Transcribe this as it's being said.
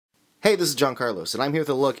Hey, this is John Carlos, and I'm here with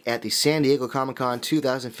a look at the San Diego Comic-Con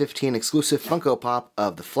 2015 exclusive Funko Pop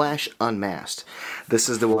of the Flash Unmasked. This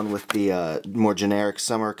is the one with the more generic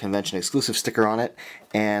summer convention exclusive sticker on it,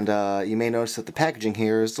 and you may notice that the packaging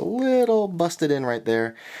here is a little busted in right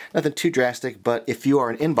there. Nothing too drastic, but if you are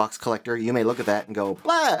an in-box collector, you may look at that and go,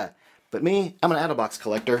 blah! But me, I'm an out-of-box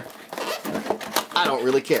collector. I don't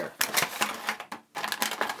really care.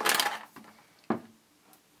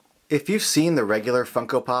 If you've seen the regular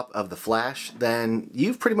Funko Pop of the Flash, then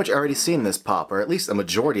you've pretty much already seen this pop, or at least a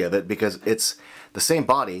majority of it, because it's the same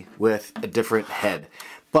body with a different head.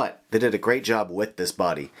 But they did a great job with this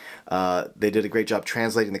body. They did a great job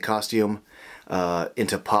translating the costume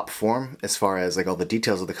into pop form as far as like all the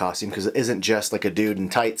details of the costume, because it isn't just like a dude in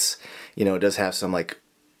tights. You know, it does have some like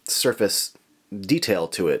surface detail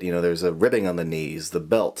to it. You know, there's a ribbing on the knees, the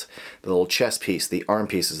belt, the little chest piece, the arm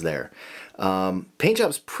pieces there. Paint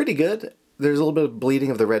job's pretty good. There's a little bit of bleeding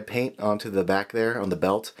of the red paint onto the back there on the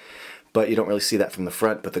belt, but you don't really see that from the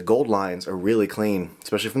front. But the gold lines are really clean,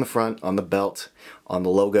 especially from the front, on the belt, on the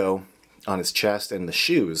logo, on his chest, and the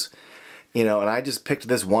shoes. You know, and I just picked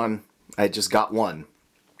this one. I just got one.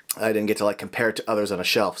 I didn't get to like compare it to others on a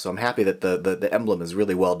shelf, so I'm happy that the emblem is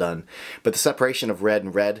really well done. But the separation of red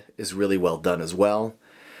and red is really well done as well.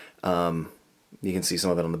 You can see some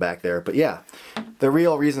of it on the back there. But yeah, the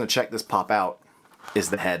real reason to check this pop out is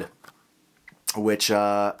the head, which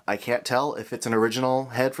I can't tell if it's an original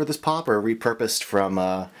head for this pop or repurposed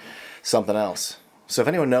from something else. So if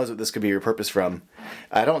anyone knows what this could be repurposed from,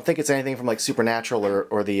 I don't think it's anything from like Supernatural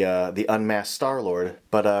or the Unmasked Star-Lord,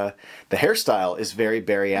 but the hairstyle is very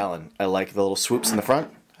Barry Allen. I like the little swoops in the front.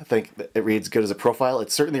 I think it reads good as a profile.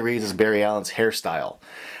 It certainly reads as Barry Allen's hairstyle.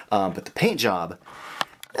 But the paint job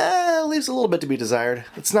leaves a little bit to be desired.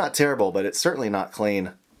 It's not terrible, but it's certainly not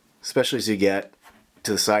clean, especially as you get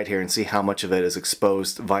to the side here and see how much of it is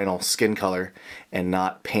exposed vinyl skin color and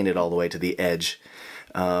not painted all the way to the edge.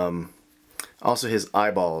 Also, his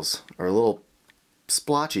eyeballs are a little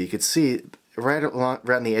splotchy. You could see right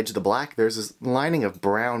around the edge of the black, there's this lining of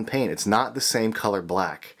brown paint. It's not the same color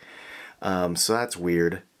black. So that's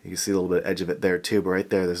weird. You can see a little bit of edge of it there too, but right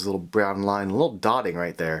there, there's a little brown line, a little dotting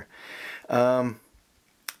right there.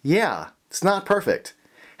 Yeah, it's not perfect.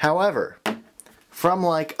 However, from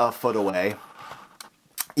like a foot away,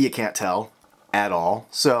 you can't tell at all.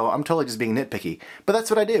 So I'm totally just being nitpicky. But that's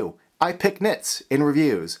what I do. I pick nits in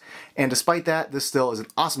reviews. And despite that, this still is an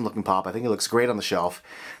awesome looking pop. I think it looks great on the shelf.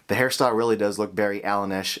 The hairstyle really does look Barry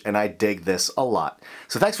Allen-ish, and I dig this a lot.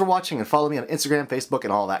 So thanks for watching, and follow me on Instagram, Facebook,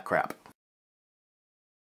 and all that crap.